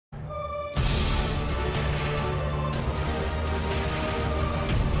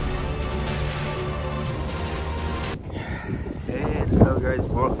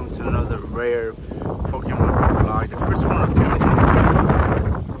rare Pokemon vlog, the first one of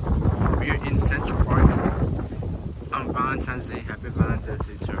 2024. We are in Central Park on Valentine's Day. Happy Valentine's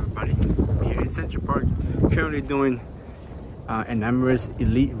Day to everybody. We are in Central Park, currently doing Enamorous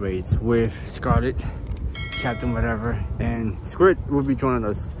Elite raids with Scarlet, Captain whatever, and Squirt will be joining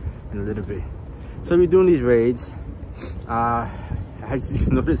us in a little bit. So we're doing these raids. As you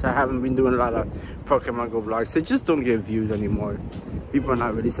notice, I haven't been doing a lot of Pokemongo vlogs. They just don't get views anymore. People are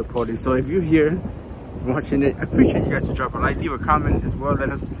not really supporting. So if you're here watching it, I appreciate you guys to drop a like, leave a comment as well.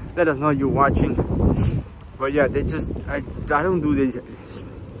 Let us know you're watching. But yeah, I don't do these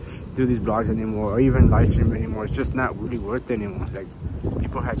vlogs anymore, or even live stream anymore. It's just not really worth it anymore. Like,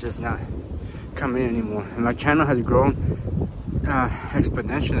 people have just not come in anymore, and my channel has grown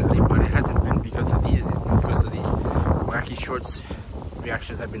exponentially, but it hasn't been because of these. It's been because of these wacky shorts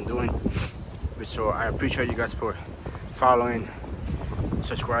reactions I've been doing. So I appreciate you guys for following,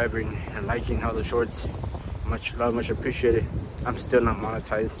 subscribing, and liking all the shorts. Much love, much appreciated. I'm still not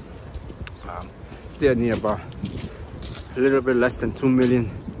monetized. Still need about a little bit less than 2 million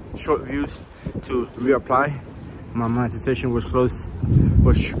short views to reapply. My monetization was closed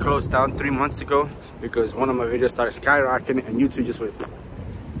down 3 months ago because one of my videos started skyrocketing and YouTube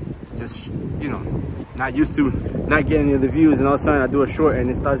just you know, not used to not getting any of the views, and all of a sudden I do a short and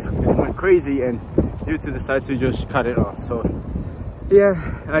it went crazy, and YouTube decided to just cut it off. So yeah,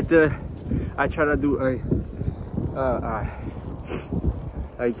 I try to do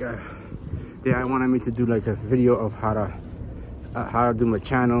they wanted me to do like a video of how to do my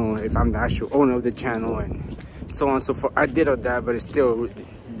channel, if I'm the actual owner of the channel, and so on and so forth. I did all that, but it's still,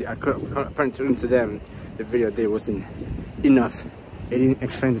 I couldn't print to them the video they wasn't enough. It didn't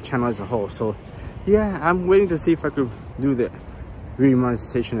explain the channel as a whole. So yeah, I'm waiting to see if I could do the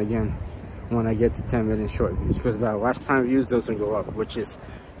remonetization again when I get to 10 million short views, because by last time views doesn't go up, which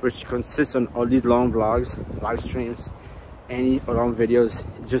consists on all these long vlogs, live streams, any long videos.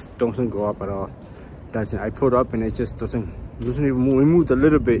 It just doesn't go up at all. I pulled up and it just doesn't even move. It moved a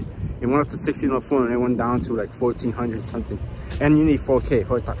little bit. It went up to 1604 and it went down to like 1400 something. And you need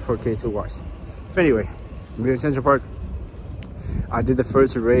 4K to watch. But anyway, we're in Central Park. I did the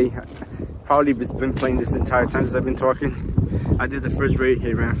first raid. Probably been playing this entire time since I've been talking. I did the first raid.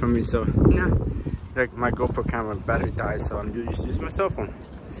 He ran from me, so nah. Like, my GoPro camera battery died, so I'm just using my cell phone.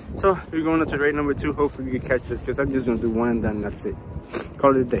 So we're going on to raid number 2. Hopefully we can catch this, because I'm just gonna do one and then that's it.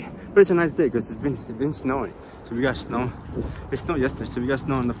 Call it a day. But it's a nice day because it's been snowing. So we got snow. It snowed yesterday, so we got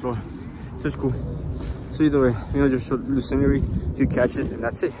snow on the floor. So it's cool. So either way, you know, just show the scenery, 2 catches, and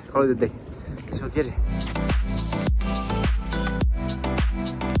that's it. Call it a day. Let's go get it.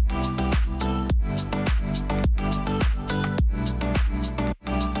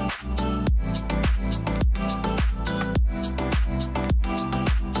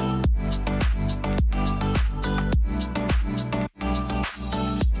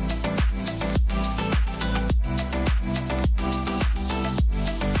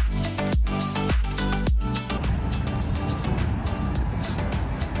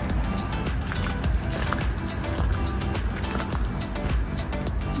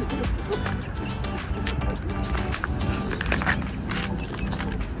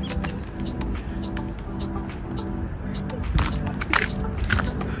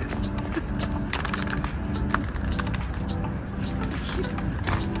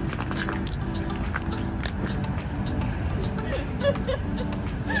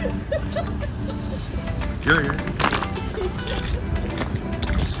 Sure.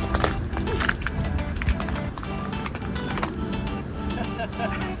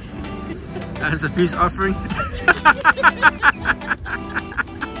 That's a peace offering.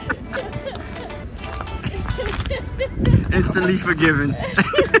 Instantly forgiven.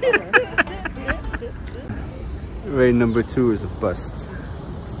 Raid number 2 is a bust.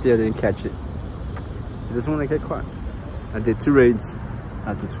 Still didn't catch it. I just want to get caught. I did 2 raids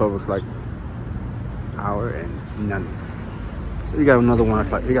after 12 o'clock hour and none. So we got another 1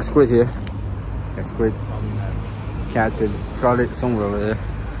 o'clock. We got Squid here. Got Squid, Captain, Scarlet somewhere over there.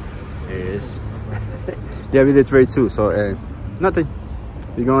 There it is. Yeah, we did raid 2, so nothing.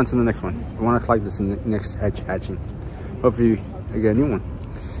 We go on to the next one. 1 o'clock this next hatching. Hopefully I get a new one.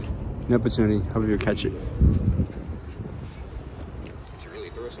 An opportunity. Hopefully you'll catch it. She really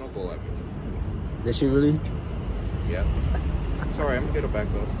threw a snowball at me. Did she really? Yeah. Sorry, I'm gonna get her back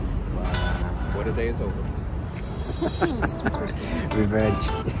though. What a day is over. Revenge.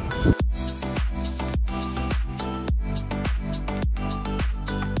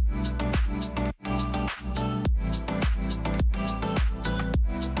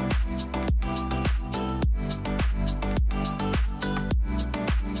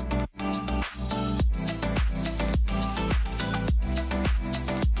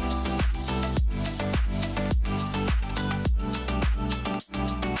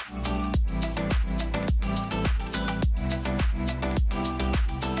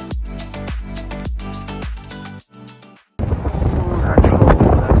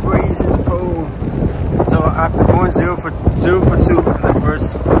 was 0 for 2 in the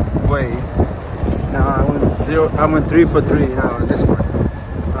first wave. Now I went 3 for 3 now on this one.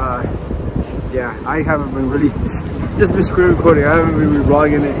 Yeah, I haven't been really just been screen recording. I haven't been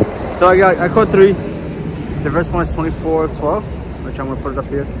vlogging it. So I caught 3. The first one is 24-12, which I'm gonna put it up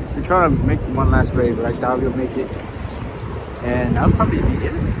here. We're trying to make one last raid, but I doubt we'll make it. And that'll probably be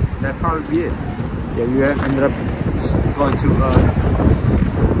it. That'll probably be it. Yeah, we ended up going to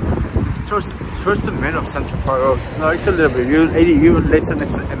towards the middle of Central Park. Oh, no, it's a little bit. You were next to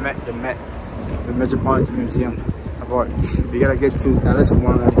the Metropolitan Museum of Art. We gotta get to Alice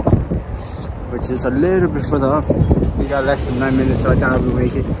Warner, which is a little bit further up. We got less than 9 minutes, so I doubt we'll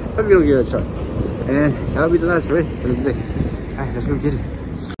make it. But we'll give it a try. And that'll be the last raid for the day. Alright, let's go get it.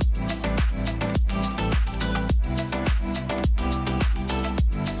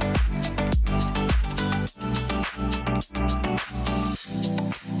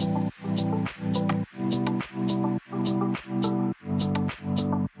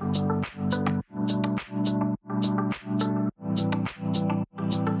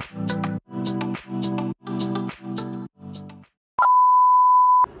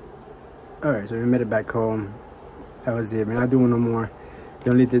 Alright, so we made it back home. That was it. We're not doing no more.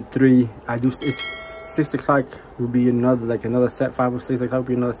 We only did 3. It's 6 o'clock will be another set. 5 or 6 o'clock will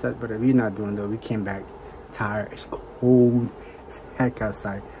be another set. But we're not doing though. We came back tired. It's cold as heck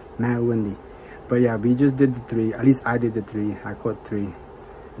outside. Mad windy. But yeah, we just did the 3. At least I did the 3. I caught 3.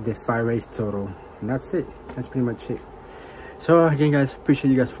 I did 5 raids total. And that's it. That's pretty much it. So again, guys,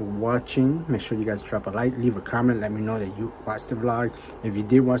 appreciate you guys for watching. Make sure you guys drop a like, leave a comment, let me know that you watched the vlog. If you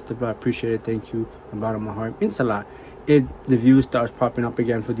did watch the vlog, appreciate it. Thank you from the bottom of my heart. It means a lot. If the views starts popping up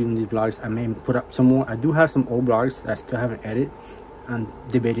again for doing these vlogs, I may put up some more. I do have some old vlogs that I still haven't edited. I'm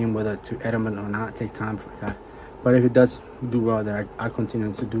debating whether to edit them or not. Take time for that. But if it does do well, then I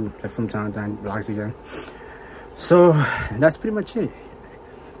continue to do like from time to time vlogs again. So that's pretty much it.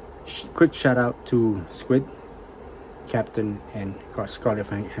 Quick shout out to Squid, Captain, and Scarlet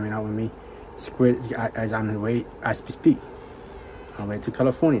for hanging out with me. Squid is on the way as we speak, on the way to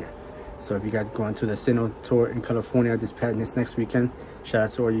California. So if you guys go on to the Sinnohtour in California this next weekend, shout out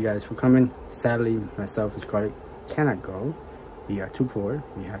to all you guys for coming. Sadly, myself and Scarlet cannot go. We are too poor.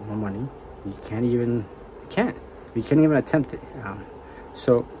 We have no money. We can't even attempt it.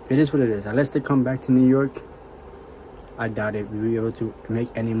 So it is what it is. Unless they come back to New York, I doubt it we'll be able to make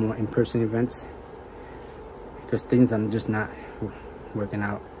any more in-person events, because things are just not working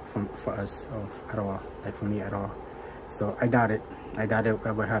out for us at all, like for me at all. So I doubt it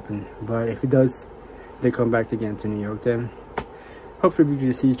will happen. But if it does, they come back again to New York, then hopefully we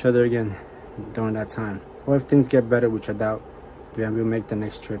can see each other again during that time. Or if things get better, which I doubt, then we'll make the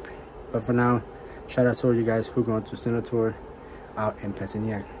next trip. But for now, shout out to all you guys who are going to Sinnohtour out in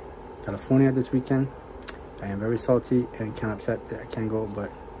Pasadena, California this weekend. I am very salty and kind of upset that I can't go,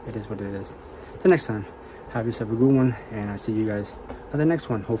 but it is what it is. Till next time, have yourself a good one, and I'll see you guys on the next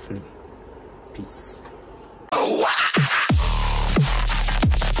one, hopefully. Peace.